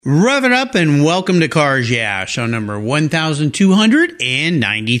Rev it up and welcome to Cars Yeah, show number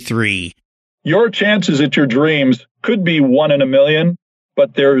 1293. Your chances at your dreams could be 1 in a million,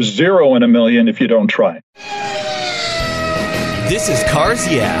 but there's 0 in a million if you don't try. This is Cars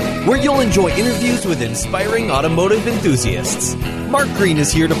Yeah, where you'll enjoy interviews with inspiring automotive enthusiasts. Mark Green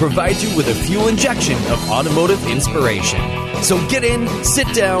is here to provide you with a fuel injection of automotive inspiration. So get in, sit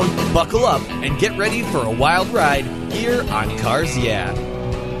down, buckle up, and get ready for a wild ride here on Cars Yeah.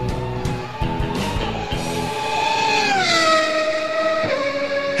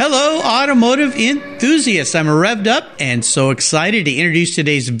 Hello, automotive enthusiasts. I'm revved up and so excited to introduce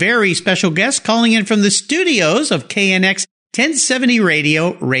today's very special guest calling in from the studios of KNX 1070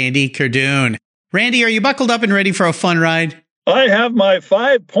 Radio, Randy Cardoon. Randy, are you buckled up and ready for a fun ride? I have my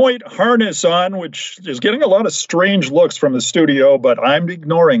 5-point harness on, which is getting a lot of strange looks from the studio, but I'm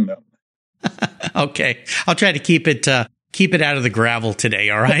ignoring them. Okay. I'll try to keep it out of the gravel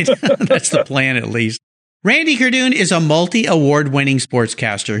today, all right? That's the plan, at least. Randy Cardoon is a multi-award-winning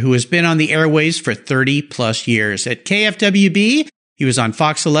sportscaster who has been on the airways for 30-plus years. At KFWB, he was on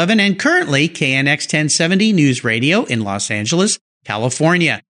Fox 11 and currently KNX 1070 News Radio in Los Angeles,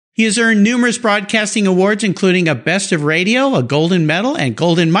 California. He has earned numerous broadcasting awards, including a Best of Radio, a Golden Medal, and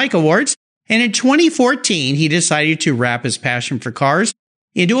Golden Mike Awards. And in 2014, he decided to wrap his passion for cars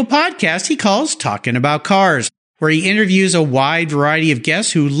into a podcast he calls Talking About Cars, where he interviews a wide variety of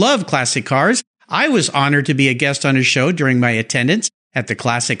guests who love classic cars. I was honored to be a guest on his show during my attendance at the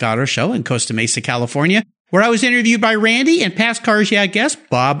Classic Auto Show in Costa Mesa, California, where I was interviewed by Randy and past Cars Yeah guest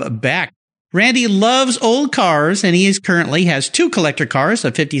Bob Beck. Randy loves old cars, and he currently has 2 collector cars,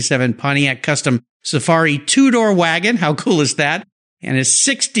 a 57 Pontiac Custom Safari 2-door wagon. How cool is that? And a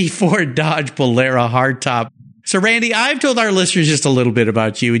 64 Dodge Polara hardtop. So, Randy, I've told our listeners just a little bit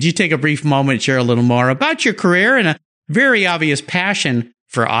about you. Would you take a brief moment and share a little more about your career and a very obvious passion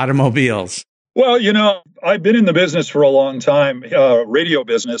for automobiles? Well, I've been in the business for a long time, radio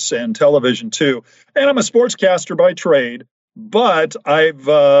business and television too. And I'm a sportscaster by trade, but I've,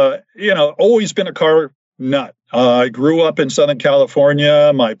 always been a car nut. I grew up in Southern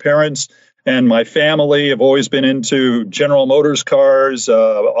California. My parents and my family have always been into General Motors cars,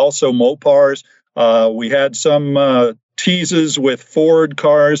 also Mopars. We had some teases with Ford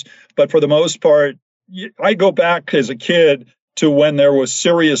cars, but for the most part, I go back as a kid to when there was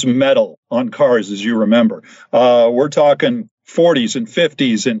serious metal on cars, as you remember. We're talking 40s and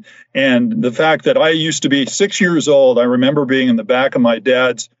 50s. And the fact that I used to be 6 years old, I remember being in the back of my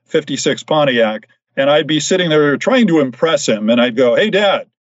dad's 56 Pontiac, and I'd be sitting there trying to impress him. And I'd go, "Hey, Dad,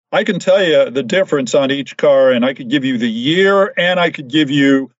 I can tell you the difference on each car, and I could give you the year, and I could give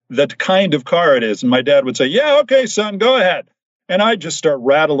you the kind of car it is." And my dad would say, "Yeah, okay, son, go ahead." And I just start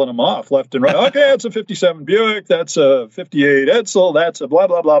rattling them off left and right. Okay, that's a 57 Buick. That's a 58 Edsel. That's a blah,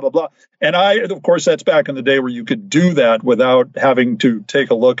 blah, blah, blah, blah. And of course, that's back in the day where you could do that without having to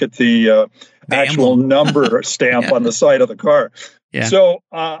take a look at the actual number stamp on the side of the car. Yeah. So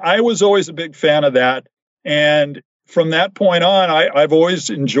I was always a big fan of that. And from that point on, I've always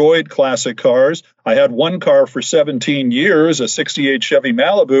enjoyed classic cars. I had one car for 17 years, a 68 Chevy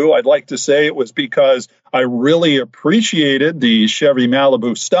Malibu. I'd like to say it was because I really appreciated the Chevy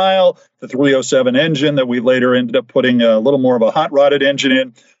Malibu style, the 307 engine that we later ended up putting a little more of a hot-rodded engine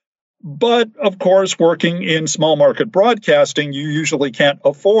in. But, of course, working in small market broadcasting, you usually can't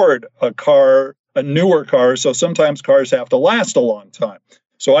afford a newer car, so sometimes cars have to last a long time.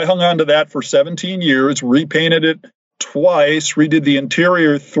 So I hung on to that for 17 years, repainted it twice, redid the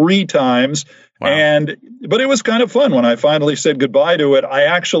interior 3 times. Wow. But it was kind of fun when I finally said goodbye to it. I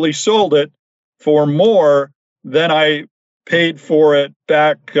actually sold it for more than I paid for it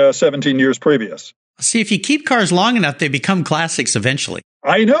back 17 years previous. See, if you keep cars long enough, they become classics eventually.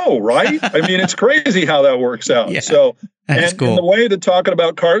 I know, right? I mean, it's crazy how that works out. Yeah, so, that's cool. And the way that Talking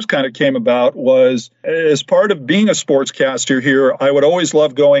About Cars kind of came about was as part of being a sportscaster here, I would always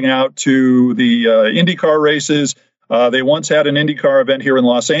love going out to the IndyCar races. They once had an IndyCar event here in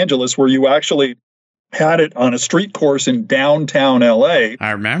Los Angeles where you actually had it on a street course in downtown LA.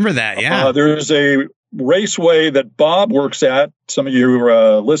 I remember that, yeah. There's a raceway that Bob works at. Some of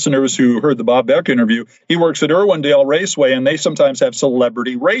your listeners who heard the Bob Beck interview, he works at Irwindale Raceway, and they sometimes have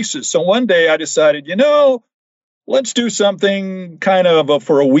celebrity races. So one day I decided, let's do something kind of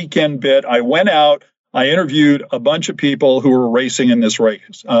for a weekend bit. I went out. I interviewed a bunch of people who were racing in this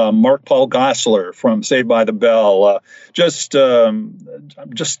race. Mark Paul Gosselaar from Saved by the Bell, just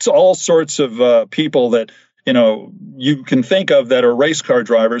all sorts of people that, you can think of that are race car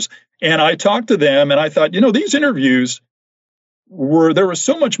drivers. And I talked to them and I thought, these interviews there was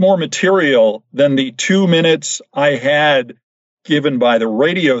so much more material than the 2 minutes I had given by the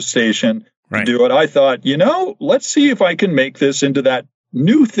radio station to do it. I thought, let's see if I can make this into that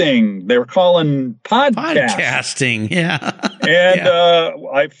new thing they're calling podcasting. Yeah. And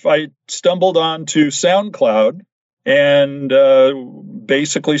I stumbled onto SoundCloud and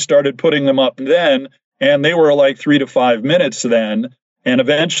basically started putting them up then. And they were like 3 to 5 minutes then, and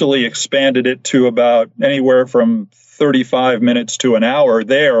eventually expanded it to about anywhere from 35 minutes to an hour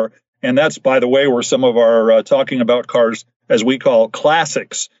there. And that's, by the way, where some of our talking about cars, as we call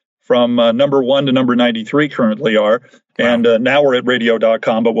classics, from number 1 to number 93 currently are. Wow. And now we're at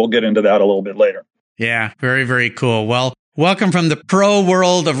radio.com, but we'll get into that a little bit later. Yeah, very, very cool. Well, welcome from the pro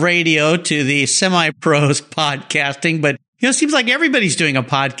world of radio to the semi-pros podcasting. But, it seems like everybody's doing a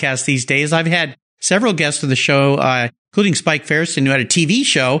podcast these days. I've had several guests on the show, including Spike Ferriston, who had a TV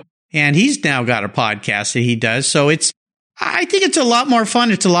show, and he's now got a podcast that he does. So I think it's a lot more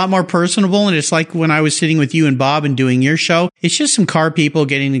fun. It's a lot more personable. And it's like when I was sitting with you and Bob and doing your show, it's just some car people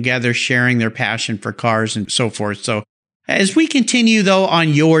getting together, sharing their passion for cars and so forth. So as we continue, though, on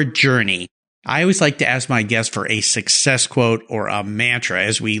your journey, I always like to ask my guests for a success quote or a mantra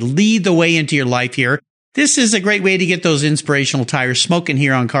as we lead the way into your life here. This is a great way to get those inspirational tires smoking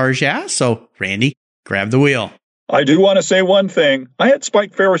here on Cars Yeah. So, Randy, grab the wheel. I do want to say one thing. I had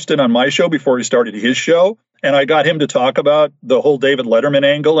Spike Ferriston on my show before he started his show, and I got him to talk about the whole David Letterman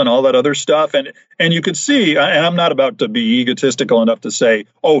angle and all that other stuff. And you could see, and I'm not about to be egotistical enough to say,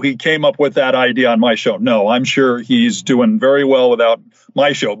 oh, he came up with that idea on my show. No, I'm sure he's doing very well without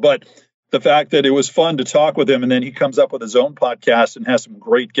my show. But the fact that it was fun to talk with him, and then he comes up with his own podcast and has some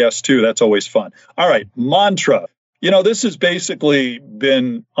great guests too. That's always fun. All right, mantra. This has basically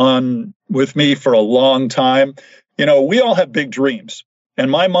been on with me for a long time. We all have big dreams.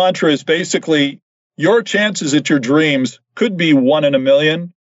 And my mantra is basically your chances at your dreams could be 1 in a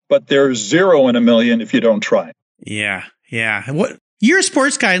million, but there's 0 in a million if you don't try. Yeah. You're a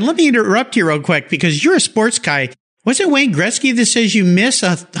sports guy. And let me interrupt you real quick because you're a sports guy. Was it Wayne Gretzky that says you miss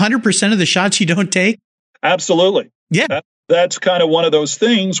 100% of the shots you don't take? Absolutely. Yeah. That's kind of one of those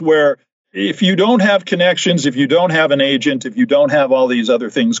things where if you don't have connections, if you don't have an agent, if you don't have all these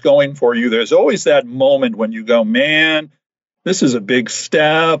other things going for you, there's always that moment when you go, man, this is a big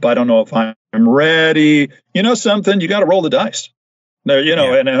step. I don't know if I'm ready. Something, you got to roll the dice. Now,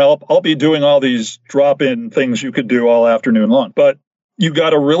 and I'll be doing all these drop-in things you could do all afternoon long. But you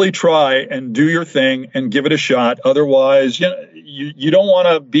got to really try and do your thing and give it a shot. Otherwise, you don't want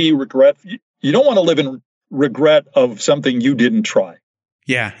to be regret. You don't want to live in regret of something you didn't try.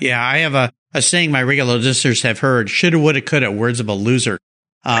 Yeah. I have a saying my regular listeners have heard: "Shoulda, woulda, coulda." Words of a loser.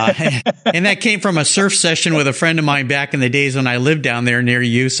 And that came from a surf session with a friend of mine back in the days when I lived down there near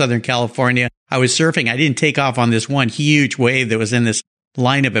you, Southern California. I was surfing. I didn't take off on this one huge wave that was in this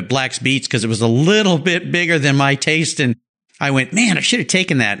lineup at Black's Beach because it was a little bit bigger than my taste. And I went, man, I should have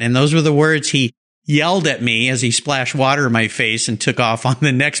taken that. And those were the words he yelled at me as he splashed water in my face and took off on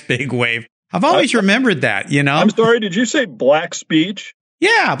the next big wave. I've always remembered that, I'm sorry, did you say Black's Beach?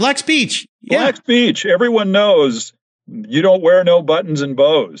 Yeah, Black's Beach. Yeah. Black's Beach. Everyone knows you don't wear no buttons and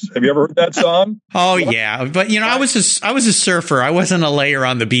bows. Have you ever heard that song? Oh, yeah. But, I was a surfer. I wasn't a layer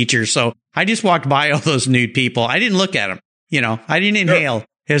on the beacher. So I just walked by all those nude people. I didn't look at them. I didn't inhale,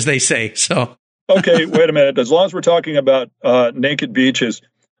 as they say. So. Okay, wait a minute. As long as we're talking about naked beaches,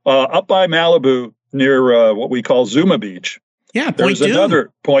 up by Malibu near what we call Zuma Beach. Yeah, there's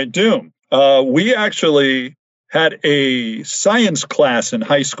another Point Dume. We actually had a science class in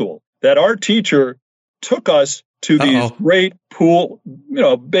high school that our teacher took us to these great pool,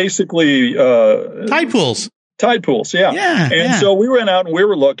 basically tide pools. Tide pools, yeah. And so we went out and we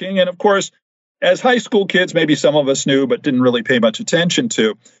were looking, and of course, as high school kids, maybe some of us knew but didn't really pay much attention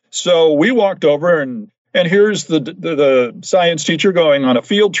to. So we walked over and here's the science teacher going on a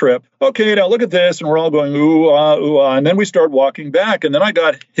field trip. Okay, now look at this. And we're all going, ooh, ooh, ah. And then we start walking back. And then I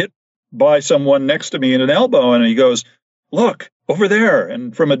got hit by someone next to me in an elbow. And he goes, look, over there.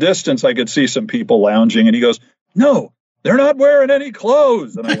 And from a distance, I could see some people lounging. And he goes, no, they're not wearing any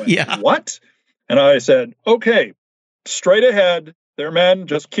clothes. And I went, what? And I said, okay, straight ahead. They're men.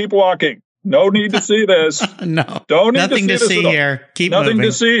 Just keep walking. No need to see this. No. Don't need Nothing to see here. Keep Nothing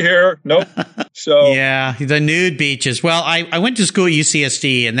moving. to see here. Nope. So yeah, the nude beaches. Well, I went to school at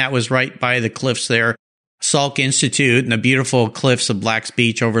UCSD, and that was right by the cliffs there, Salk Institute, and the beautiful cliffs of Black's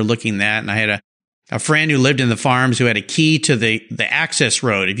Beach overlooking that. And I had a friend who lived in the farms who had a key to the access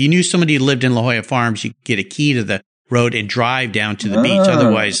road. If you knew somebody who lived in La Jolla Farms, you could get a key to the road and drive down to the beach.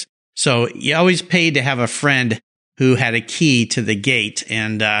 Otherwise, so you always paid to have a friend who had a key to the gate.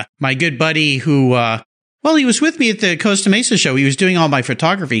 And my good buddy who, he was with me at the Costa Mesa show. He was doing all my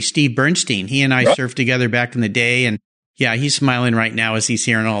photography, Steve Bernstein. He and I surfed together back in the day. And Yeah, he's smiling right now as he's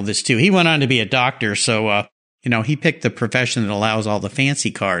hearing all this too. He went on to be a doctor, so he picked the profession that allows all the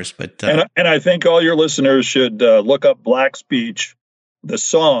fancy cars. But and I think all your listeners should look up Black Speech, the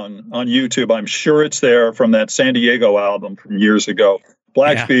song, on YouTube. I'm sure it's there from that San Diego album from years ago.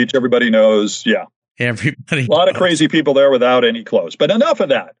 Black Speech, everybody knows. Yeah, everybody. A lot of crazy people there without any clothes. But enough of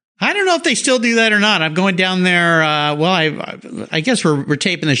that. I don't know if they still do that or not. I'm going down there. I guess we're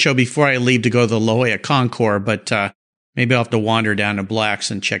taping the show before I leave to go to the La Jolla Concours, but maybe I'll have to wander down to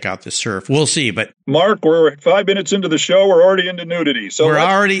Black's and check out the surf. We'll see. But Mark, we're 5 minutes into the show. We're already into nudity. So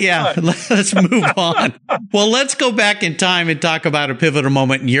let's move on. Well, let's go back in time and talk about a pivotal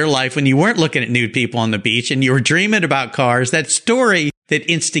moment in your life when you weren't looking at nude people on the beach and you were dreaming about cars. That story that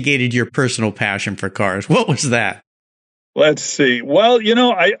instigated your personal passion for cars. What was that? Let's see. Well,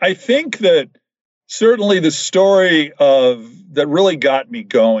 I think that certainly the story that really got me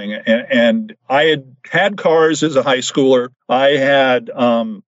going, and I had cars as a high schooler. I had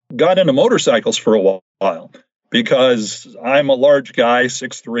got into motorcycles for a while because I'm a large guy,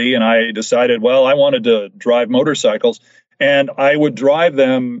 6'3", and I decided, I wanted to drive motorcycles, and I would drive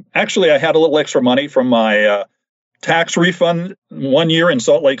them. Actually, I had a little extra money from my tax refund one year in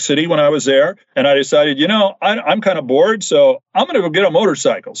Salt Lake City when I was there. And I decided, I'm kind of bored, so I'm going to go get a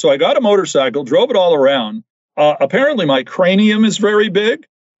motorcycle. So I got a motorcycle, drove it all around. Apparently my cranium is very big.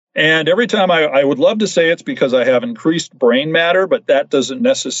 And every time I would love to say it's because I have increased brain matter, but that doesn't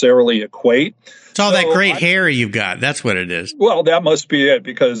necessarily equate. It's all that great hair you've got. That's what it is. Well, that must be it,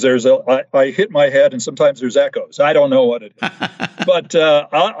 because I hit my head and sometimes there's echoes. I don't know what it is. But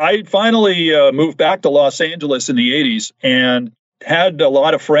I finally moved back to Los Angeles in the 80s and had a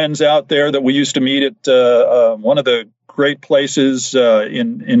lot of friends out there that we used to meet at one of the great places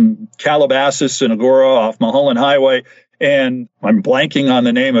in Calabasas and Agoura off Mulholland Highway. And I'm blanking on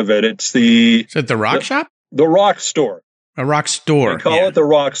the name of it. Is it the Rock Shop? The Rock Store. A Rock Store. They call it the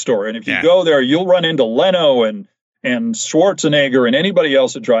Rock Store. And if you go there, you'll run into Leno and Schwarzenegger and anybody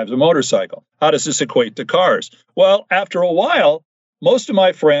else that drives a motorcycle. How does this equate to cars? Well, after a while, most of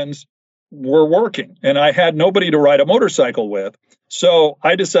my friends were working and I had nobody to ride a motorcycle with. So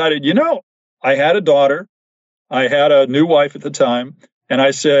I decided, I had a daughter. I had a new wife at the time. And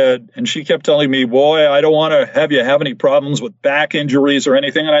I said, and she kept telling me, boy, I don't want to have you have any problems with back injuries or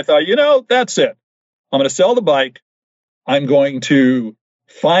anything. And I thought, that's it. I'm going to sell the bike. I'm going to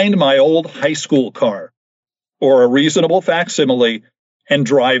find my old high school car or a reasonable facsimile and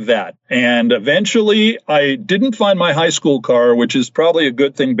drive that. And eventually I didn't find my high school car, which is probably a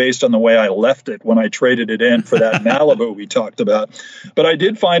good thing based on the way I left it when I traded it in for that Malibu we talked about. But I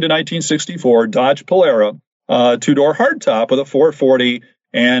did find a 1964 Dodge Polara, two-door hardtop with a 440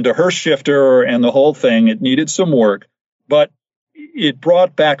 and a Hurst shifter and the whole thing. It needed some work, but it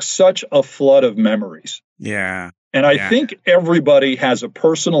brought back such a flood of memories. Yeah. And I think everybody has a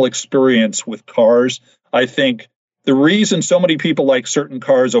personal experience with cars. I think the reason so many people like certain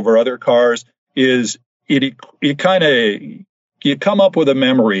cars over other cars is it kind of, you come up with a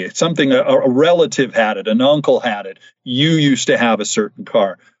memory. It's something a relative had it, an uncle had it. You used to have a certain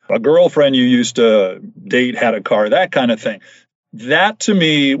car. A girlfriend you used to date had a car, that kind of thing. That to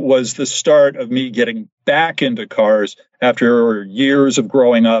me was the start of me getting back into cars after years of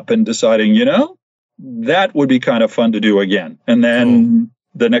growing up and deciding, that would be kind of fun to do again. And then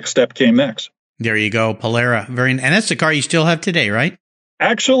the next step came next. There you go, Polara. And that's the car you still have today, right?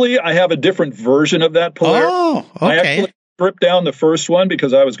 Actually, I have a different version of that Polara. Oh, okay. I actually stripped down the first one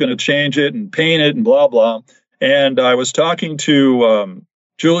because I was going to change it and paint it and blah, blah. And I was talking to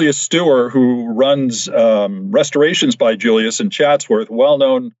Julius Stewart, who runs Restorations by Julius in Chatsworth,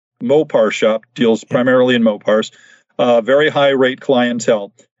 well-known Mopar shop, deals primarily in Mopars, very high-rate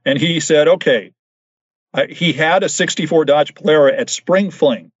clientele. And he said, okay, he had a 64 Dodge Polara at Spring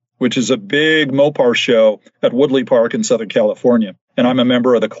Fling, which is a big Mopar show at Woodley Park in Southern California. And I'm a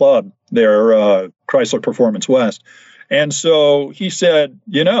member of the club there, Chrysler Performance West. And so he said,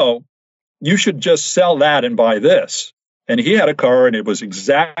 you should just sell that and buy this. And he had a car and it was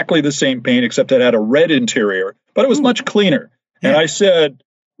exactly the same paint, except it had a red interior, but it was much cleaner. Yeah. And I said,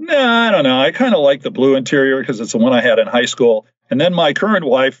 nah, I don't know. I kind of like the blue interior because it's the one I had in high school. And then my current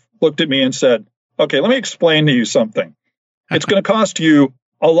wife looked at me and said, okay, let me explain to you something. It's going to cost you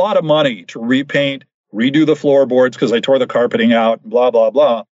a lot of money to repaint, redo the floorboards because I tore the carpeting out, blah, blah,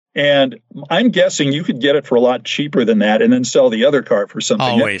 blah. And I'm guessing you could get it for a lot cheaper than that and then sell the other car for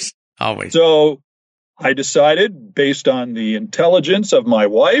something else. Always. So I decided, based on the intelligence of my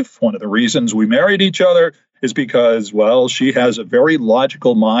wife, one of the reasons we married each other is because, well, she has a very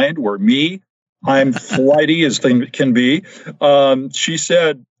logical mind, where I'm flighty as things can be. She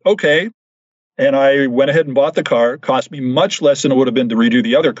said, okay. And I went ahead and bought the car. Cost me much less than it would have been to redo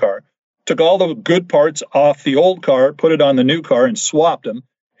the other car. Took all the good parts off the old car, put it on the new car, and swapped them.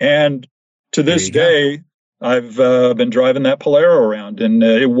 And to this day, I've been driving that Polaro around. And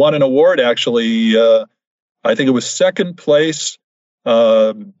it won an award, actually. I think it was second place,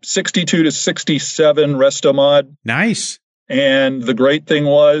 62 to 67 Resto Mod. Nice. And the great thing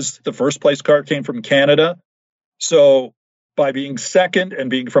was the first place car came from Canada. So by being second and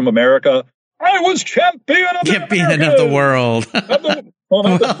being from America, I was champion of the world. Well,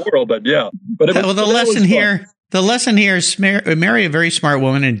 not the world, but yeah. But it was, well, the lesson here is marry a very smart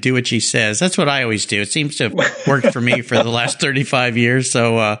woman and do what she says. That's what I always do. It seems to have worked for me for the last 35 years.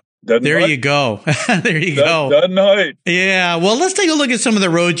 So there you go. There you go. Doesn't hurt. Yeah. Well, let's take a look at some of the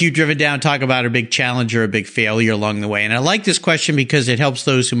roads you've driven down, talk about a big challenge or a big failure along the way. And I like this question because it helps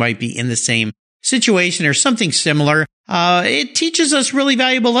those who might be in the same situation or something similar. It teaches us really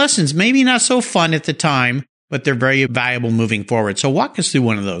valuable lessons, maybe not so fun at the time, but they're very valuable moving forward. So walk us through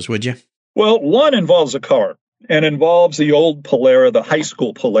one of those, would you? Well, one involves a car and involves the old Polaro, the high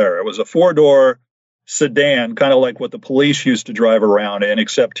school Polaro. It was a 4-door sedan, kind of like what the police used to drive around in,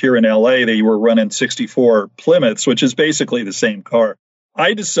 except here in LA, they were running 64 Plymouths, which is basically the same car.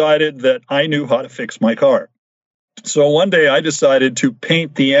 I decided that I knew how to fix my car. So one day I decided to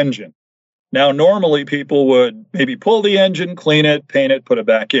paint the engine. Now, normally people would maybe pull the engine, clean it, paint it, put it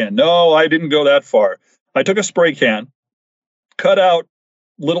back in. No, I didn't go that far. I took a spray can, cut out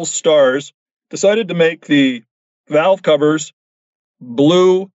little stars, decided to make the valve covers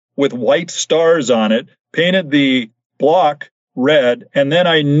blue with white stars on it, painted the block red, and then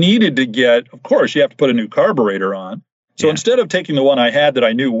I needed to get, of course, you have to put a new carburetor on. So instead of taking the one I had that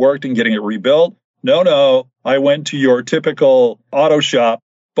I knew worked and getting it rebuilt, no, I went to your typical auto shop,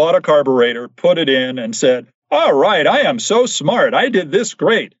 bought a carburetor, put it in, and said, all right, I am so smart. I did this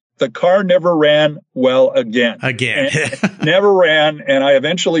great. The car never ran well again. Never ran, and I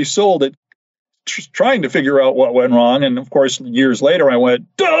eventually sold it, trying to figure out what went wrong. And of course, years later, I went,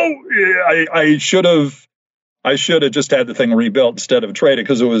 I should have just had the thing rebuilt instead of traded,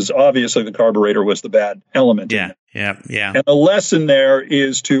 because it was obviously the carburetor was the bad element. Yeah. And the lesson there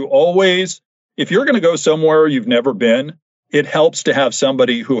is to always, if you're going to go somewhere you've never been, it helps to have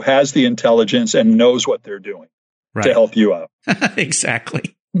somebody who has the intelligence and knows what they're doing to help you out.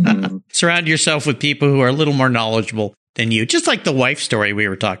 Exactly. Mm-hmm. Surround yourself with people who are a little more knowledgeable than you, just like the wife story we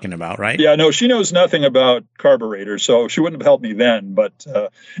were talking about, right? Yeah, no, she knows nothing about carburetors, so she wouldn't have helped me then. But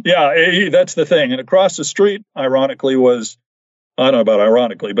that's the thing. And across the street, ironically, was, I don't know about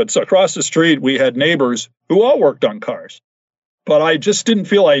ironically, but so across the street, we had neighbors who all worked on cars. But I just didn't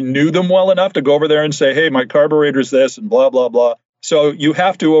feel I knew them well enough to go over there and say, hey, my carburetor's this and blah, blah, blah. So you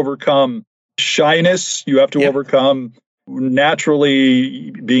have to overcome shyness. You have to overcome naturally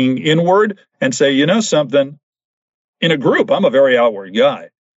being inward and say, you know something, in a group, I'm a very outward guy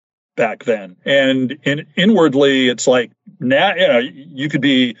back then. And inwardly, it's like, you could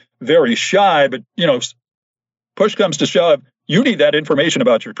be very shy, but, push comes to shove. You need that information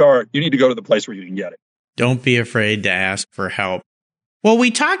about your car. You need to go to the place where you can get it. Don't be afraid to ask for help. Well,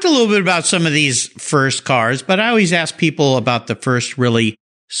 we talked a little bit about some of these first cars, but I always ask people about the first really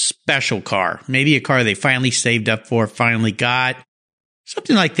special car, maybe a car they finally saved up for, finally got,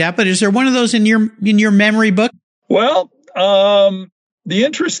 something like that. But is there one of those in your memory book? Well, the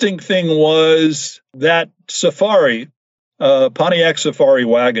interesting thing was that Safari, Pontiac Safari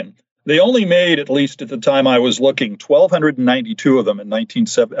wagon, they only made, at least at the time I was looking, 1,292 of them in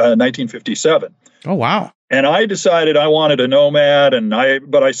 1957. Oh, wow. And I decided I wanted a Nomad,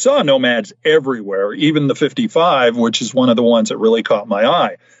 but I saw Nomads everywhere, even the 55, which is one of the ones that really caught my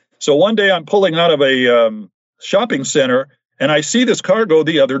eye. So one day I'm pulling out of a shopping center, and I see this car go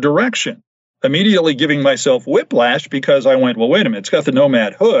the other direction, immediately giving myself whiplash because I went, well, wait a minute, it's got the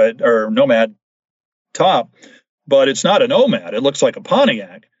Nomad hood or Nomad top, but it's not a Nomad. It looks like a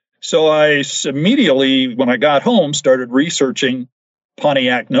Pontiac. So I immediately, when I got home, started researching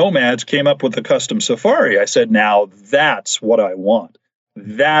Pontiac Nomads, came up with the custom Safari. I said, now that's what I want.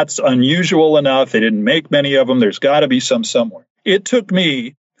 That's unusual enough. They didn't make many of them. There's got to be some somewhere. It took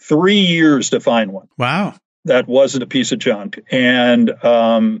me 3 years to find one. Wow. That wasn't a piece of junk. And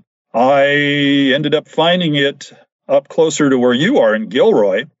I ended up finding it up closer to where you are in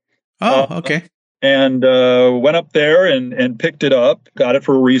Gilroy. Oh, okay. And went up there and picked it up, got it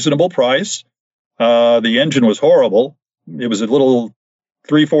for a reasonable price. The engine was horrible. It was a little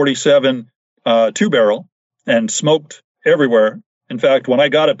 347 two-barrel and smoked everywhere. In fact, when I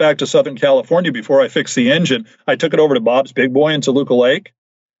got it back to Southern California before I fixed the engine, I took it over to Bob's Big Boy in Toluca Lake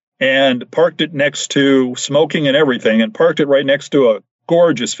and parked it next to, smoking and everything, and parked it right next to a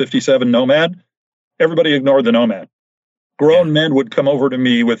gorgeous 57 Nomad. everybody ignored the Nomad. Grown men would come over to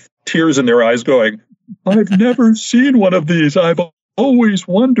me with tears in their eyes going, I've never seen one of these. I've always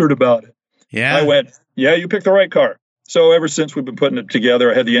wondered about it. Yeah. I went, yeah, you picked the right car. So ever since we've been putting it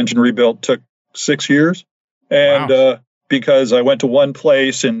together, I had the engine rebuilt, took 6 years. And because I went to one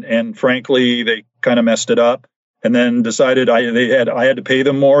place and frankly, they kind of messed it up and then decided I had to pay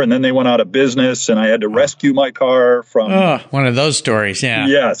them more. And then they went out of business and I had to rescue my car from one of those stories. Yeah.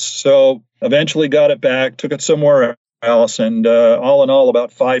 Yes. So eventually got it back, took it somewhere else. And all in all,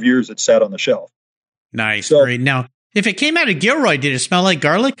 about 5 years it sat on the shelf. Nice. So, great. Now, if it came out of Gilroy, did it smell like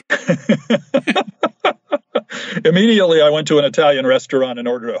garlic? Immediately, I went to an Italian restaurant and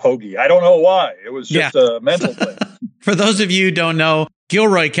ordered a hoagie. I don't know why. It was just a mental thing. For those of you who don't know,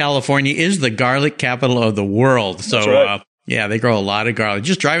 Gilroy, California is the garlic capital of the world. So, right. They grow a lot of garlic.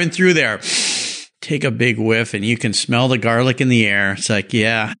 Just driving through there, take a big whiff and you can smell the garlic in the air. It's like,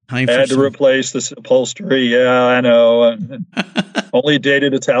 I had to replace this upholstery. Yeah, I know. Only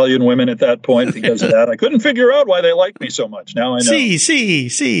dated Italian women at that point because of that. I couldn't figure out why they liked me so much. Now I know.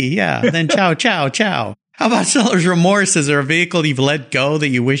 See. Yeah. Then ciao, ciao, ciao. How about seller's remorse? Is there a vehicle you've let go that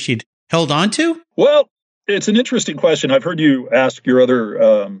you wish you'd held on to? Well, it's an interesting question. I've heard you ask your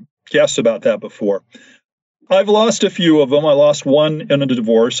other guests about that before. I've lost a few of them. I lost one in a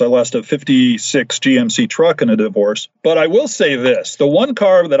divorce. I lost a 56 GMC truck in a divorce. But I will say this. The one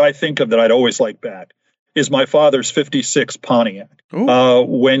car that I think of that I'd always like back is my father's 56 Pontiac.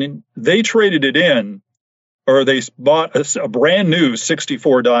 When they traded it in, or they bought a brand new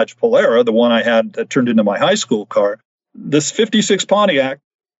 64 Dodge Polara, the one I had that turned into my high school car, this 56 Pontiac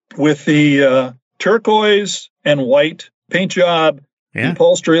with the turquoise and white paint job, the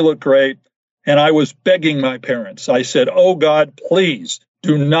upholstery looked great. And I was begging my parents. I said, oh, God, please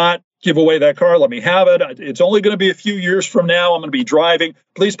do not give away that car. Let me have it. It's only going to be a few years from now. I'm going to be driving.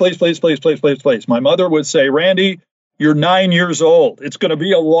 Please, please, please, please, please, please, please. My mother would say, Randy, you're 9 years old. It's going to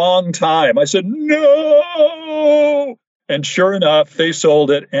be a long time. I said, no. And sure enough, they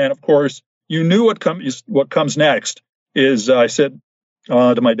sold it. And of course, you knew what comes next is I said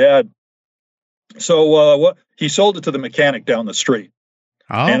to my dad, so he sold it to the mechanic down the street.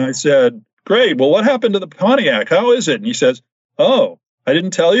 Oh. And I said, great. Well, what happened to the Pontiac? How is it? And he says, oh, I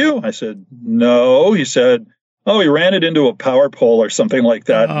didn't tell you. I said, no. He said, oh, he ran it into a power pole or something like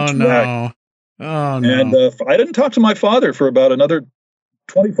that. Oh, no. Oh, no. And I didn't talk to my father for about another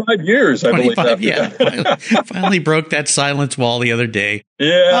 25 years, I believe. Finally broke that silence wall the other day.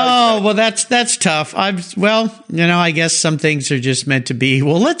 Yeah. Oh, well, that's tough. I guess some things are just meant to be.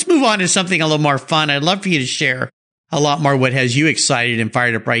 Well, let's move on to something a little more fun. I'd love for you to share a lot more what has you excited and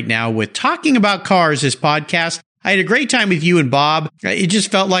fired up right now with Talking About Cars, this podcast. I had a great time with you and Bob. It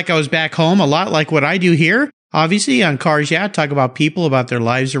just felt like I was back home, a lot like what I do here, obviously, on Cars talk about people, about their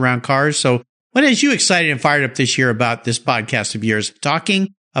lives around cars. So what has you excited and fired up this year about this podcast of yours,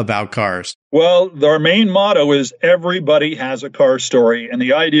 Talking About Cars? Well, our main motto is everybody has a car story. And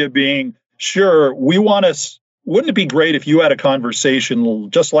the idea being, sure, wouldn't it be great if you had a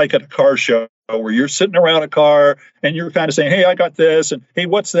conversation just like at a car show where you're sitting around a car and you're kind of saying, hey, I got this, and hey,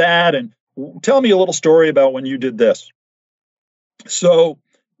 what's that? And tell me a little story about when you did this. So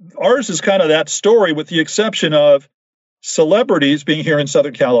ours is kind of that story with the exception of celebrities being here in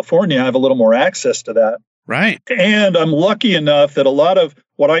Southern California. I have a little more access to that. Right. And I'm lucky enough that a lot of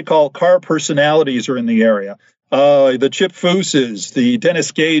what I call car personalities are in the area. The Chip Fooses, the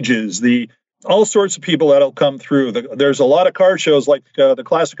Dennis Gages, all sorts of people that'll come through. There's a lot of car shows like the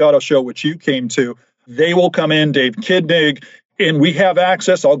Classic Auto Show, which you came to. They will come in, Dave Kidnig, and we have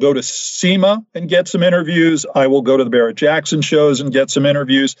access. I'll go to SEMA and get some interviews. I will go to the Barrett Jackson shows and get some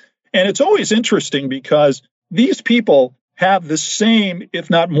interviews. And it's always interesting because these people have the same, if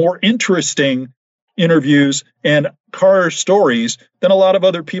not more interesting interviews and car stories than a lot of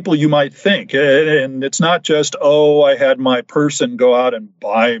other people you might think. And it's not just, I had my person go out and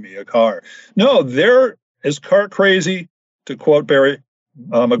buy me a car. No, they're as car crazy, to quote Barry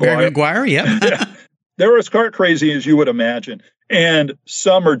Maguire. Barry Maguire, yeah. They're as car crazy as you would imagine. And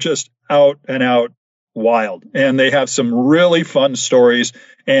some are just out and out wild. And they have some really fun stories.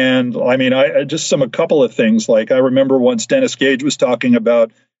 And I mean, a couple of things. Like I remember once Dennis Gage was talking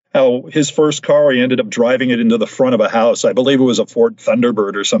about how his first car, he ended up driving it into the front of a house. I believe it was a Ford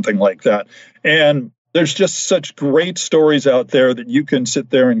Thunderbird or something like that. And there's just such great stories out there that you can sit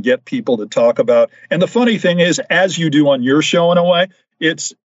there and get people to talk about. And the funny thing is, as you do on your show in a way,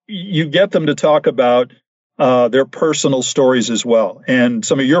 you get them to talk about their personal stories as well. And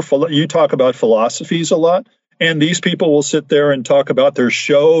some of you talk about philosophies a lot. And these people will sit there and talk about their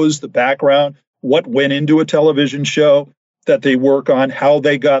shows, the background, what went into a television show that they work on, how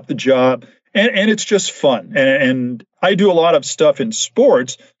they got the job. and it's just fun. And I do a lot of stuff in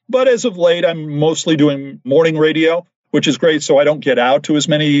sports, but as of late, I'm mostly doing morning radio, which is great. So I don't get out to as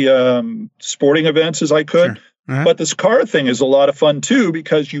many sporting events as I could. Sure. Uh-huh. But this car thing is a lot of fun, too,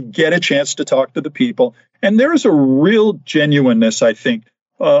 because you get a chance to talk to the people. And there's a real genuineness, I think,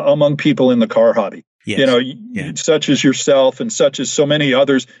 among people in the car hobby. Yes. Such as yourself and such as so many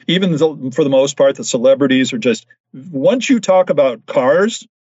others, even for the most part, the celebrities are just, once you talk about cars,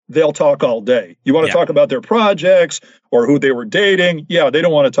 they'll talk all day. You want to talk about their projects or who they were dating. Yeah, they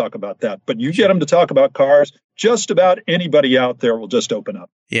don't want to talk about that. But you get them to talk about cars, just about anybody out there will just open up.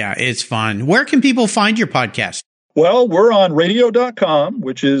 Yeah, it's fun. Where can people find your podcast? Well, we're on radio.com,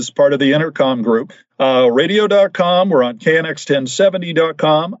 which is part of the Intercom group. Radio.com, we're on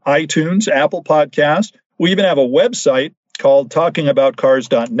KNX1070.com, iTunes, Apple Podcasts. We even have a website called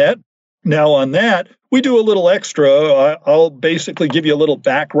talkingaboutcars.net. Now on that, we do a little extra. I'll basically give you a little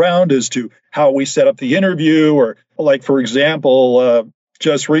background as to how we set up the interview, or like, for example,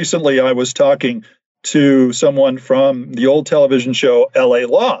 just recently I was talking to someone from the old television show L.A.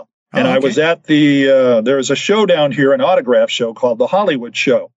 Law. And I was at there's a show down here, an autograph show called The Hollywood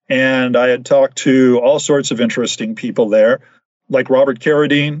Show. And I had talked to all sorts of interesting people there, like Robert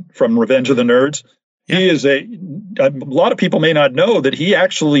Carradine from Revenge of the Nerds. Yeah. He is a lot of people may not know that he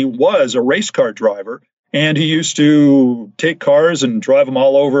actually was a race car driver. And he used to take cars and drive them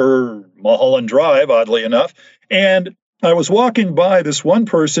all over Mulholland Drive, oddly enough. And I was walking by this one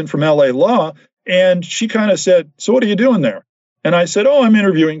person from L.A. Law, and she kind of said, "So what are you doing there?" And I said, "Oh, I'm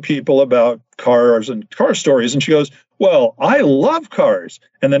interviewing people about cars and car stories." And she goes, "Well, I love cars."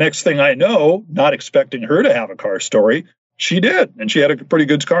 And the next thing I know, not expecting her to have a car story, she did. And she had a pretty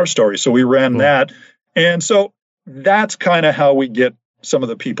good car story. So we ran that. And so that's kind of how we get some of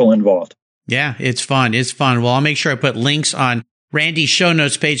the people involved. Yeah, it's fun. It's fun. Well, I'll make sure I put links on Randy's show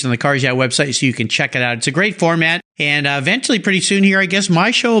notes page on the Cars Yeah website so you can check it out. It's a great format. And eventually, pretty soon here, I guess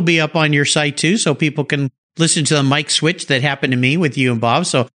my show will be up on your site too, so people can listen to the mic switch that happened to me with you and Bob.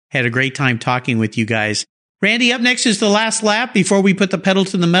 So had a great time talking with you guys. Randy, up next is the last lap. Before we put the pedal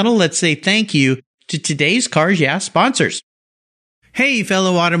to the metal, let's say thank you to today's Cars Yeah sponsors. Hey,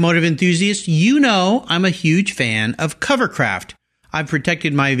 fellow automotive enthusiasts, you know I'm a huge fan of Covercraft. I've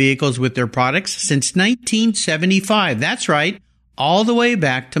protected my vehicles with their products since 1975. That's right, all the way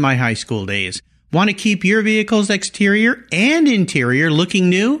back to my high school days. Want to keep your vehicle's exterior and interior looking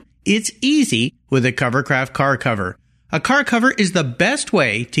new? It's easy with a Covercraft car cover. A car cover is the best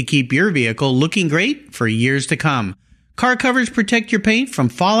way to keep your vehicle looking great for years to come. Car covers protect your paint from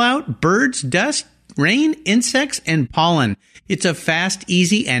fallout, birds, dust, rain, insects, and pollen. It's a fast,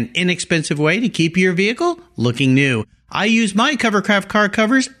 easy, and inexpensive way to keep your vehicle looking new. I use my Covercraft car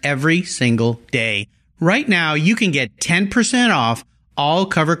covers every single day. Right now, you can get 10% off all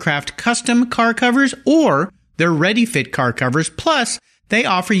Covercraft custom car covers or their ready-fit car covers. Plus, they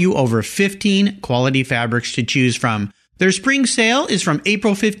offer you over 15 quality fabrics to choose from. Their spring sale is from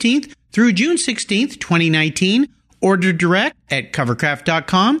April 15th through June 16th, 2019. Order direct at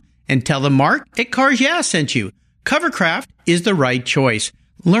covercraft.com and tell them Mark at Cars Yeah sent you. Covercraft is the right choice.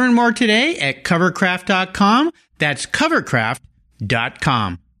 Learn more today at covercraft.com. That's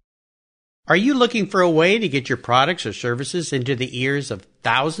covercraft.com. Are you looking for a way to get your products or services into the ears of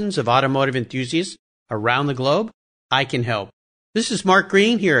thousands of automotive enthusiasts around the globe? I can help. This is Mark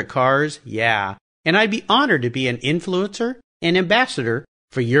Green here at Cars Yeah, and I'd be honored to be an influencer and ambassador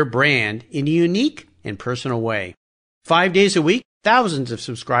for your brand in a unique and personal way. 5 days a week, thousands of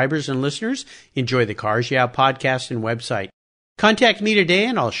subscribers and listeners enjoy the Cars Yeah podcast and website. Contact me today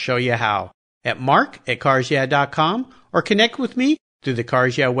and I'll show you how at mark@carsyeah.com or connect with me through the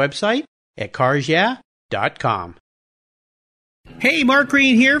Cars Yeah website at carsyeah.com. Hey, Mark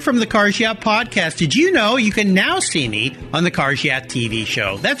Green here from the Cars Yeah podcast. Did you know you can now see me on the Cars Yeah TV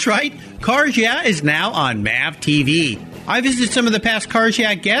show? That's right. Cars Yeah is now on MAV TV. I visit some of the past Cars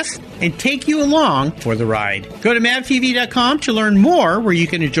Yeah guests and take you along for the ride. Go to mavtv.com to learn more where you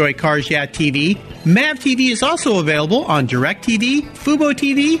can enjoy Cars Yeah TV. MAV TV is also available on DirecTV, Fubo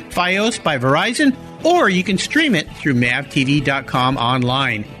TV, Fios by Verizon, or you can stream it through mavtv.com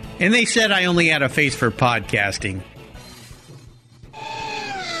online. And they said I only had a face for podcasting.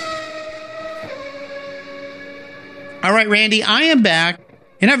 All right, Randy, I am back,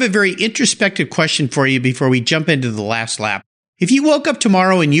 and I have a very introspective question for you before we jump into the last lap. If you woke up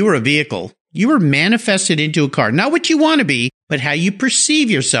tomorrow and you were a vehicle, you were manifested into a car, not what you want to be, but how you perceive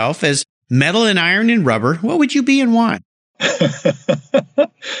yourself as metal and iron and rubber, what would you be and why?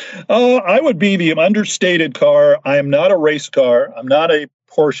 I would be the understated car. I am not a race car. I'm not a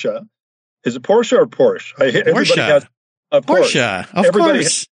Porsche. Is it Porsche or Porsche? Porsche. Everybody has a Porsche, of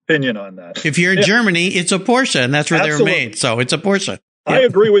course. opinion on that. If you're in Germany, it's a Porsche, and that's where Absolutely. they were made. So it's a Porsche. I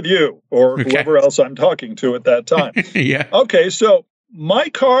agree with you or Okay. whoever else I'm talking to at that time. Yeah. Okay, so my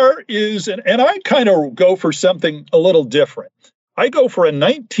car is, and I kind of go for something a little different. I go for a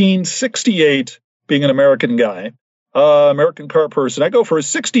 1968, being an American guy, American car person, I go for a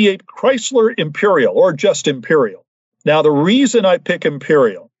 68 Chrysler Imperial or just Imperial. Now, the reason I pick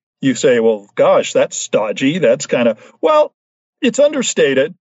Imperial, you say, well, gosh, that's stodgy. That's kind of, well, it's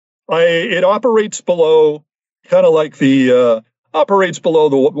understated. It operates below, kind of like operates below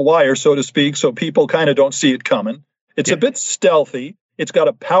the wire, so to speak, so people kind of don't see it coming. It's a bit stealthy. It's got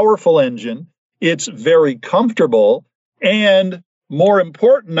a powerful engine. It's very comfortable. And more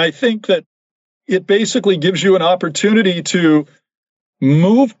important, I think that it basically gives you an opportunity to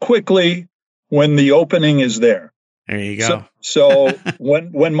move quickly when the opening is there. There you go. So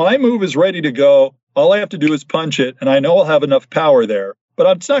when my move is ready to go, all I have to do is punch it, and I know I'll have enough power there.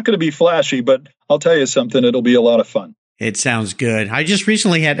 But it's not going to be flashy, but I'll tell you something, it'll be a lot of fun. It sounds good. I just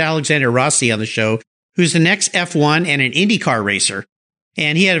recently had Alexander Rossi on the show, who's the next F1 and an IndyCar racer.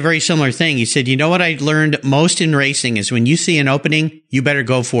 And he had a very similar thing. He said, you know what I learned most in racing is when you see an opening, you better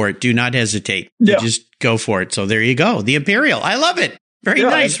go for it. Do not hesitate. Yeah. Just go for it. So there you go. The Imperial. I love it. Very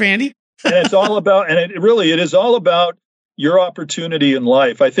nice, Randy. And it's all about, and it is all about your opportunity in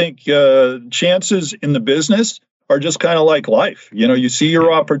life. I think chances in the business are just kind of like life. You know, you see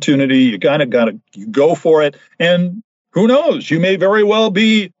your opportunity, you kind of you go for it. And who knows, you may very well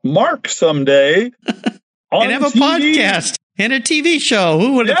be Mark someday on and have a TV. podcast and a TV show.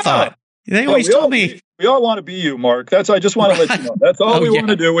 Who would have thought? They always told me. We all want to be you, Mark. I just want to let you know. That's all we want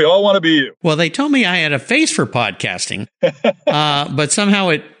to do. We all want to be you. Well, they told me I had a face for podcasting, but somehow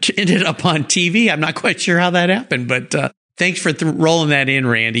it ended up on TV. I'm not quite sure how that happened, but thanks for rolling that in,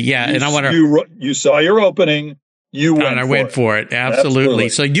 Randy. Yeah, and I want to. You saw your opening. You went. And I went for it. Absolutely.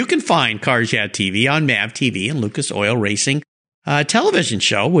 So you can find Cars Yeah TV on MAV TV and Lucas Oil Racing television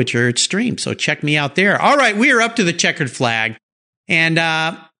show, which are streamed. So check me out there. All right, we are up to the checkered flag, and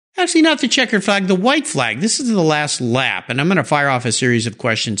actually not the checkered flag, the white flag. This is the last lap, and I'm going to fire off a series of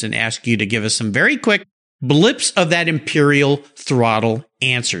questions and ask you to give us some very quick blips of that Imperial throttle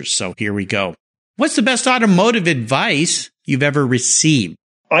answers. So here we go. What's the best automotive advice you've ever received?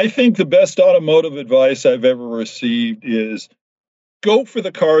 I think the best automotive advice I've ever received is go for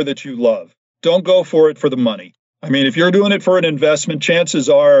the car that you love. Don't go for it for the money. I mean, if you're doing it for an investment, chances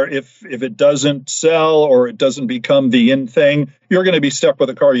are if it doesn't sell or it doesn't become the in thing, you're going to be stuck with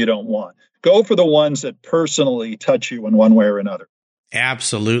a car you don't want. Go for the ones that personally touch you in one way or another.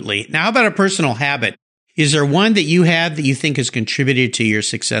 Absolutely. Now, how about a personal habit? Is there one that you have that you think has contributed to your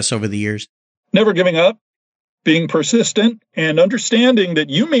success over the years? Never giving up, being persistent, and understanding that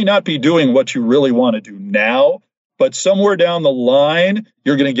you may not be doing what you really want to do now, but somewhere down the line,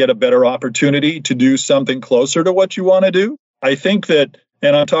 you're going to get a better opportunity to do something closer to what you want to do. I think that,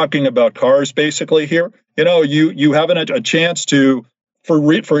 and I'm talking about cars basically here, you know, you have a chance to,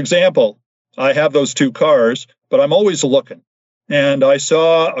 for example, I have those two cars, but I'm always looking. And I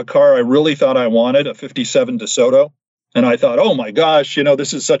saw a car I really thought I wanted, a 57 DeSoto. And I thought, oh my gosh, you know,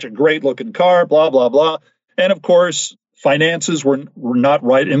 this is such a great looking car, blah, blah, blah. And of course, finances were not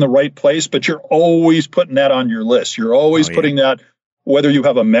right in the right place, but you're always putting that on your list. You're always putting that, whether you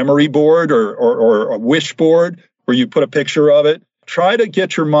have a memory board or a wish board where you put a picture of it, try to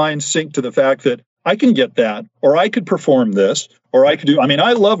get your mind synced to the fact that I can get that, or I could perform this, or I could do, I mean,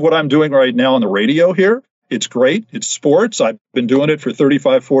 I love what I'm doing right now on the radio here. It's great. It's sports. I've been doing it for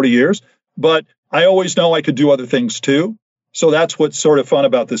 35, 40 years, but I always know I could do other things too. So that's what's sort of fun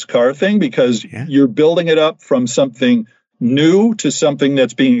about this car thing, because you're building it up from something new to something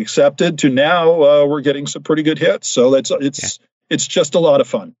that's being accepted to now we're getting some pretty good hits. So it's just a lot of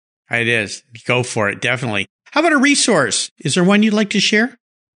fun. It is. Go for it. Definitely. How about a resource? Is there one you'd like to share?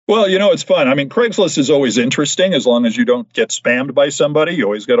 Well, you know, it's fun. I mean, Craigslist is always interesting as long as you don't get spammed by somebody. You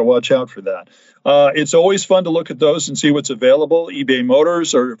always got to watch out for that. It's always fun to look at those and see what's available. eBay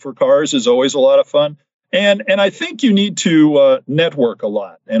Motors or for cars is always a lot of fun. And I think you need to network a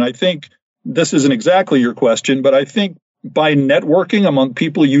lot. And I think this isn't exactly your question, but I think by networking among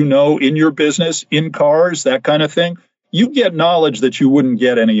people you know in your business, in cars, that kind of thing, you get knowledge that you wouldn't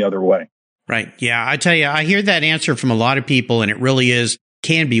get any other way. Right. Yeah, I tell you, I hear that answer from a lot of people, and it really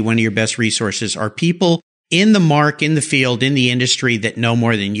can be one of your best resources are people in the mark, in the field, in the industry that know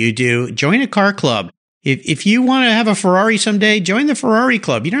more than you do. Join a car club. If you want to have a Ferrari someday, join the Ferrari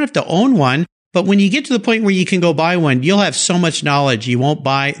club. You don't have to own one, But when you get to the point where you can go buy one, you'll have so much knowledge, you won't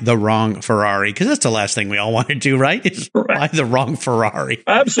buy the wrong Ferrari, because that's the last thing we all want to do, right? Is buy the wrong Ferrari.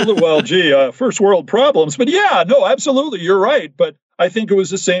 Absolutely. Well, gee, first world problems. But yeah, no, absolutely. You're right. But I think it was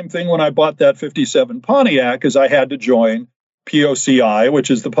the same thing when I bought that 57 Pontiac, as I had to join POCI, which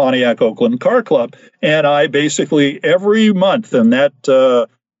is the Pontiac Oakland Car Club. And I basically every month, and that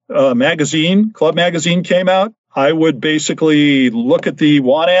club magazine came out, I would basically look at the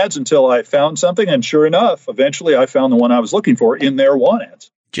want ads until I found something. And sure enough, eventually I found the one I was looking for in their want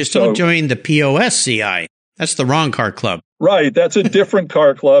ads. Just don't join the POSCI. That's the wrong car club. Right. That's a different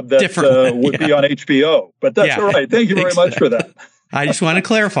car club that would be on HBO. But that's all right. Thank you very much for that. I just want to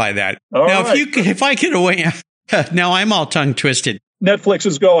clarify that. If I get away, now I'm all tongue twisted. Netflix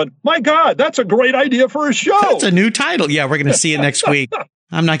is going, my God, that's a great idea for a show. That's a new title. Yeah, we're going to see it next week.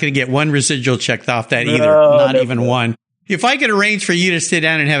 I'm not going to get one residual checked off that either. Not even one. If I could arrange for you to sit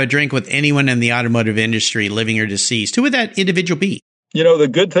down and have a drink with anyone in the automotive industry, living or deceased, who would that individual be? You know, the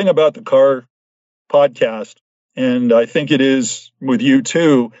good thing about the car podcast, and I think it is with you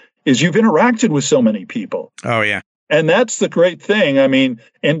too, is you've interacted with so many people. Oh, yeah. And that's the great thing. I mean,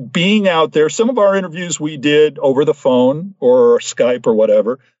 and being out there, some of our interviews we did over the phone or Skype or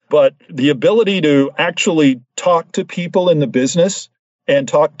whatever, but the ability to actually talk to people in the business and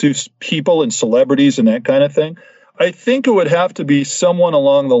talk to people and celebrities and that kind of thing, I think it would have to be someone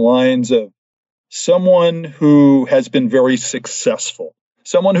along the lines of someone who has been very successful.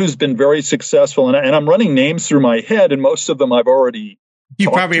 Someone who's been very successful. And I'm running names through my head, and most of them I've already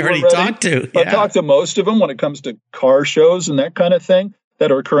talked to. Yeah. I've talked to most of them when it comes to car shows and that kind of thing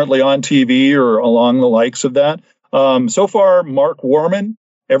that are currently on TV or along the likes of that. So far, Mark Warman.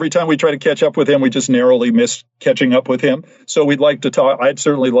 Every time we try to catch up with him, we just narrowly miss catching up with him. So we'd like to talk. I'd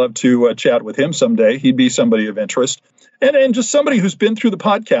certainly love to chat with him someday. He'd be somebody of interest. And just somebody who's been through the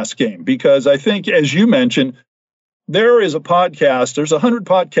podcast game. Because I think, as you mentioned, there is a podcast. There's 100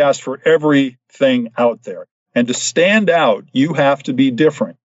 podcasts for everything out there. And to stand out, you have to be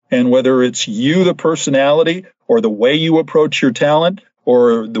different. And whether it's you, the personality, or the way you approach your talent,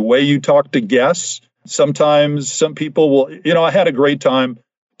 or the way you talk to guests, sometimes some people will, I had a great time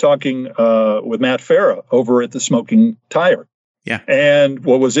talking with Matt Farah over at the Smoking Tire. Yeah. And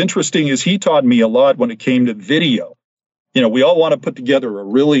what was interesting is he taught me a lot when it came to video. We all want to put together a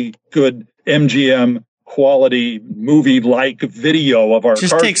really good MGM quality movie-like video of our car.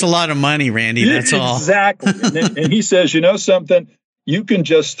 Just takes a lot of money, Randy. That's all. Exactly. And he says, something, you can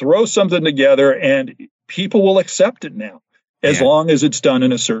just throw something together and people will accept it now, as long as it's done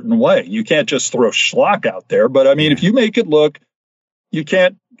in a certain way. You can't just throw schlock out there. But I mean, if you make it look, you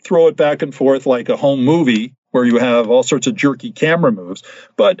can't throw it back and forth like a home movie where you have all sorts of jerky camera moves.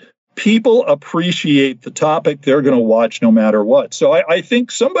 But people appreciate the topic they're going to watch no matter what. So I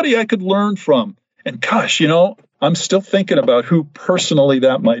think somebody I could learn from. And gosh, I'm still thinking about who personally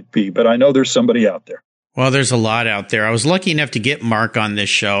that might be, but I know there's somebody out there. Well, there's a lot out there. I was lucky enough to get Mark on this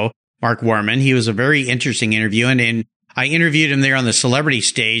show, Mark Warman. He was a very interesting interview, and I interviewed him there on the celebrity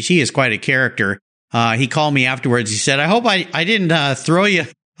stage. He is quite a character. He called me afterwards. He said, I hope I didn't throw you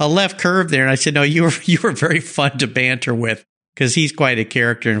a left curve there. And I said, no, you were very fun to banter with, because he's quite a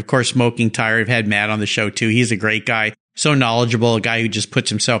character. And of course, Smoking Tire. I've had Matt on the show too. He's a great guy. So knowledgeable, a guy who just puts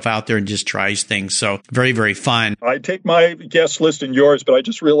himself out there and just tries things. So very, very fun. I take my guest list and yours, but I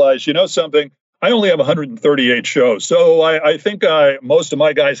just realized, something? I only have 138 shows. So I think most of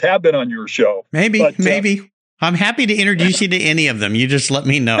my guys have been on your show. Maybe. I'm happy to introduce you to any of them. You just let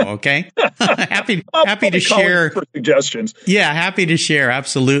me know, okay? happy to share for suggestions. Yeah, happy to share.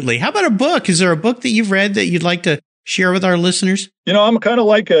 Absolutely. How about a book? Is there a book that you've read that you'd like to share with our listeners? I'm kind of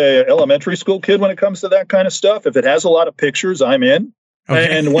like a elementary school kid when it comes to that kind of stuff. If it has a lot of pictures, I'm in.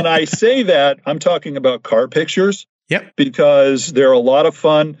 Okay. And when I say that, I'm talking about car pictures. Yep. Because they're a lot of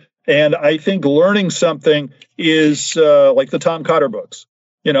fun. And I think learning something is like the Tom Cotter books.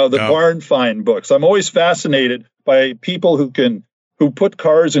 Barn Find books. I'm always fascinated by people who put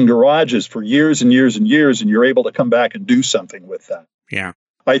cars in garages for years and years and years, and you're able to come back and do something with that. Yeah.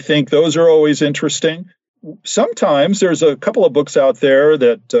 I think those are always interesting. Sometimes there's a couple of books out there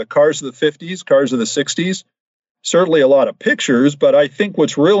that cars of the 50s, cars of the 60s, certainly a lot of pictures, but I think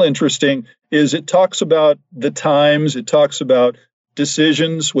what's real interesting is it talks about the times, it talks about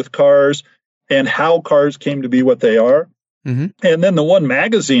decisions with cars and how cars came to be what they are. Mm-hmm. And then the one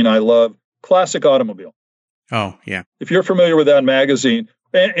magazine I love, Classic Automobile. Oh, yeah. If you're familiar with that magazine,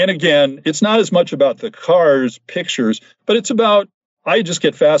 and again, it's not as much about the cars, pictures, but it's about, I just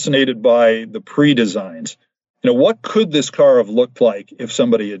get fascinated by the pre-designs. what could this car have looked like if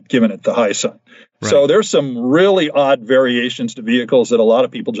somebody had given it the high sign? Right. So there's some really odd variations to vehicles that a lot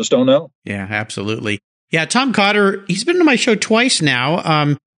of people just don't know. Yeah, absolutely. Yeah, Tom Cotter, he's been on my show twice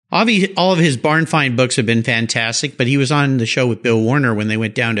now. All of his Barn Find books have been fantastic, but he was on the show with Bill Warner when they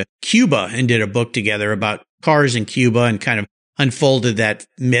went down to Cuba and did a book together about cars in Cuba and kind of unfolded that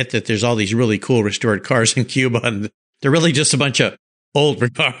myth that there's all these really cool restored cars in Cuba, and they're really just a bunch of old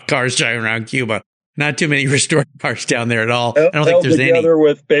cars driving around Cuba. Not too many restored cars down there at all. I don't think there's any. Together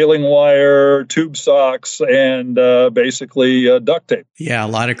with baling wire, tube socks, and basically duct tape. Yeah, a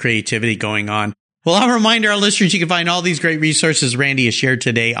lot of creativity going on. Well, I'll remind our listeners you can find all these great resources Randy has shared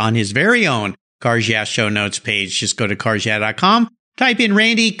today on his very own Cars Yeah show notes page. Just go to carsyeah.com, type in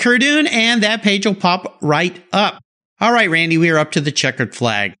Randy Cardoon, and that page will pop right up. All right, Randy, we are up to the checkered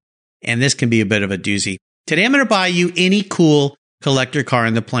flag, and this can be a bit of a doozy. Today, I'm going to buy you any cool collector car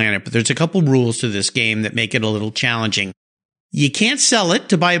on the planet, but there's a couple rules to this game that make it a little challenging. You can't sell it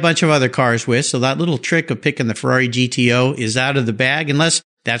to buy a bunch of other cars with, so that little trick of picking the Ferrari GTO is out of the bag unless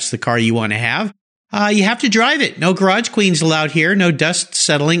that's the car you want to have. You have to drive it. No garage queens allowed here. No dust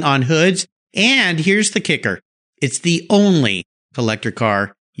settling on hoods. And here's the kicker. It's the only collector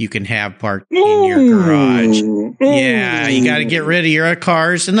car you can have parked in your garage. Yeah, you got to get rid of your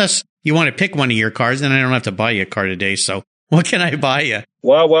cars unless you want to pick one of your cars. Then I don't have to buy you a car today. So what can I buy you?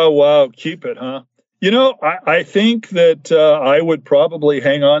 Wow. Keep it, huh? I think that I would probably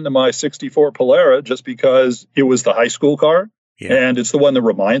hang on to my 64 Polara just because it was the high school car. Yeah. And it's the one that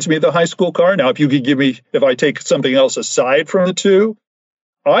reminds me of the high school car. Now, if I take something else aside from the two,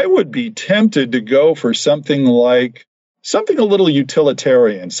 I would be tempted to go for something a little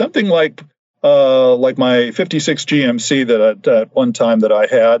utilitarian, something like my 56 GMC that at one time that I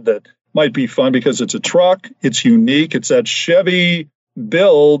had that might be fun because it's a truck. It's unique. It's that Chevy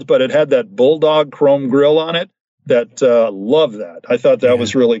build, but it had that Bulldog chrome grille on it. Love that. I thought that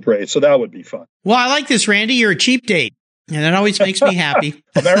was really great. So that would be fun. Well, I like this, Randy. You're a cheap date. And that always makes me happy.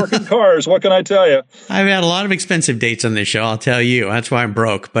 American cars, what can I tell you? I've had a lot of expensive dates on this show, I'll tell you. That's why I'm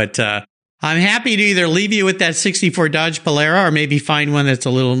broke. But I'm happy to either leave you with that 64 Dodge Polara or maybe find one that's a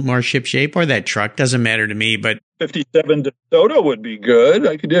little more ship-shape, or that truck. Doesn't matter to me. But 57 DeSoto would be good.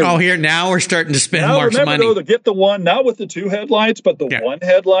 I could do. Oh, here now we're starting to spend Mark's money. Remember, though, to get the one, not with the two headlights, but the one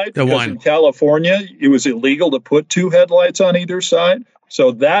headlight. In California, it was illegal to put two headlights on either side.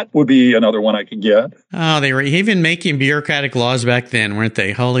 So that would be another one I could get. Oh, they were even making bureaucratic laws back then, weren't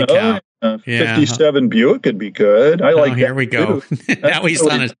they? Holy cow. 57 Buick could be good. I like that. Here we go. Now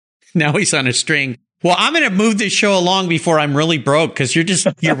he's on a string. Well, I'm going to move this show along before I'm really broke because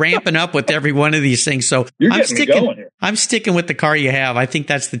you're ramping up with every one of these things. So I'm sticking with the car you have. I think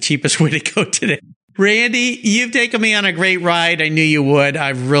that's the cheapest way to go today. Randy, you've taken me on a great ride. I knew you would.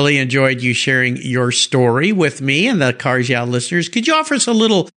 I've really enjoyed you sharing your story with me and the Cars Yeah listeners. Could you offer us a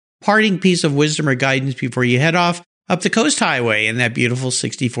little parting piece of wisdom or guidance before you head off up the Coast Highway in that beautiful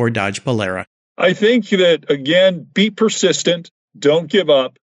 64 Dodge Polara? I think that, again, be persistent. Don't give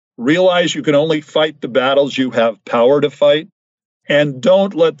up. Realize you can only fight the battles you have power to fight. And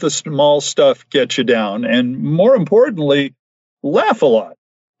don't let the small stuff get you down. And more importantly, laugh a lot.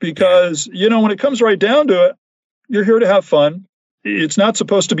 Because, when it comes right down to it, you're here to have fun. It's not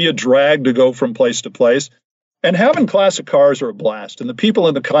supposed to be a drag to go from place to place. And having classic cars are a blast. And the people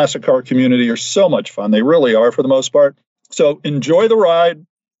in the classic car community are so much fun. They really are for the most part. So enjoy the ride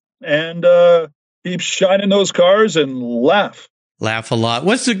and keep shining those cars and laugh. Laugh a lot.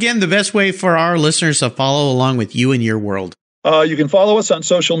 What's, again, the best way for our listeners to follow along with you in your world? You can follow us on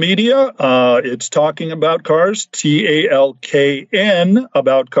social media. It's Talking About Cars, TALKN,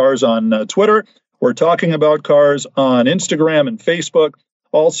 About Cars on Twitter. We're Talking About Cars on Instagram and Facebook.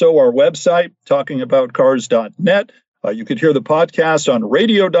 Also, our website, talkingaboutcars.net. You could hear the podcast on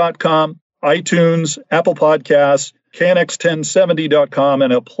radio.com, iTunes, Apple Podcasts, KNX1070.com,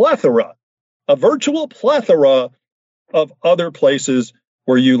 and a virtual plethora of other places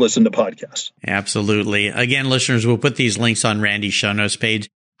where you listen to podcasts. Absolutely. Again, listeners, we'll put these links on Randy's show notes page.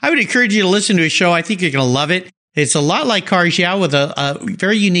 I would encourage you to listen to his show. I think you're going to love it. It's a lot like Cars Yeah with a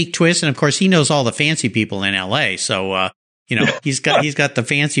very unique twist. And of course, he knows all the fancy people in LA. So, he's got the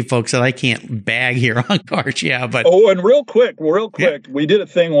fancy folks that I can't bag here on Cars Yeah. But and real quick, we did a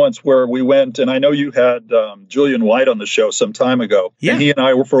thing once where we went, and I know you had Julian White on the show some time ago. Yeah. And he and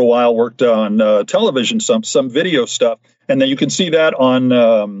I were for a while worked on television, some video stuff. And then you can see that on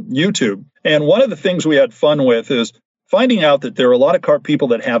YouTube. And one of the things we had fun with is finding out that there are a lot of car people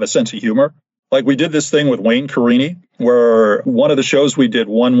that have a sense of humor. Like we did this thing with Wayne Carini, where one of the shows we did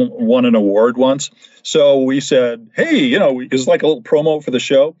won an award once. So we said, hey, it was like a little promo for the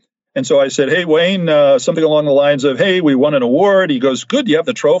show. And so I said, hey, Wayne, something along the lines of, hey, we won an award. He goes, good, you have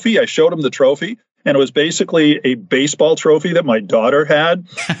the trophy? I showed him the trophy. And it was basically a baseball trophy that my daughter had.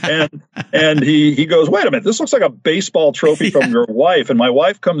 And he goes, wait a minute, this looks like a baseball trophy from your wife. And my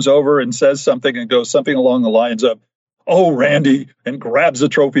wife comes over and says something and goes something along the lines of, oh, Randy, and grabs the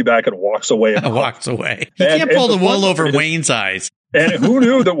trophy back and walks away. Walks away. You can't pull the wool over Wayne's eyes. And who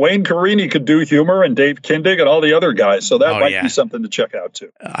knew that Wayne Carini could do humor, and Dave Kindig and all the other guys. So that might be something to check out,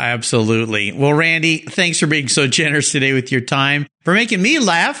 too. Absolutely. Well, Randy, thanks for being so generous today with your time, for making me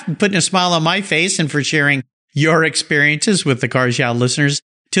laugh, putting a smile on my face, and for sharing your experiences with the Cars Yeah listeners.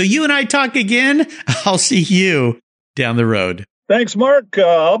 Till you and I talk again, I'll see you down the road. Thanks, Mark.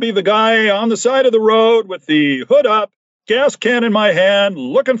 I'll be the guy on the side of the road with the hood up, gas can in my hand,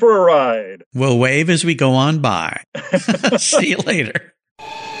 looking for a ride. We'll wave as we go on by. See you later.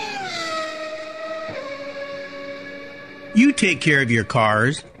 You take care of your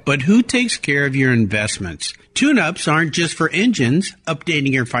cars, but who takes care of your investments? Tune-ups aren't just for engines.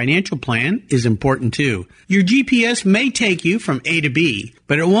 Updating your financial plan is important too. Your GPS may take you from A to B,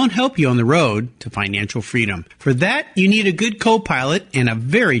 but it won't help you on the road to financial freedom. For that, you need a good co-pilot and a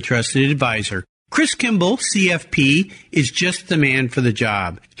very trusted advisor. Chris Kimball, CFP, is just the man for the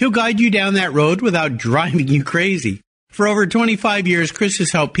job. He'll guide you down that road without driving you crazy. For over 25 years, Chris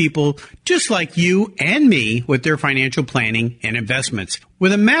has helped people just like you and me with their financial planning and investments.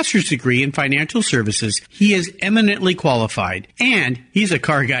 With a master's degree in financial services, he is eminently qualified, and he's a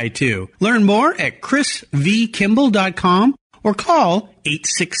car guy too. Learn more at chrisvkimball.com or call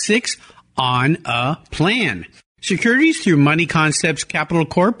 866-ON-A-PLAN. Securities through Money Concepts Capital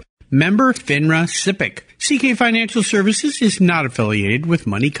Corp., member FINRA SIPC. CK Financial Services is not affiliated with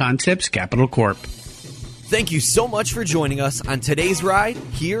Money Concepts Capital Corp. Thank you so much for joining us on today's ride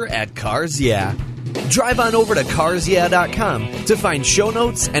here at Cars Yeah. Drive on over to carsyeah.com to find show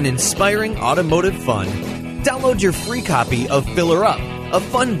notes and inspiring automotive fun. Download your free copy of Filler Up, a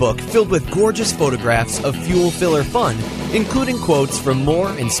fun book filled with gorgeous photographs of fuel filler fun, including quotes from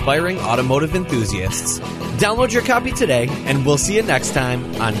more inspiring automotive enthusiasts. Download your copy today, and we'll see you next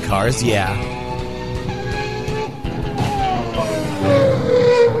time on Cars Yeah.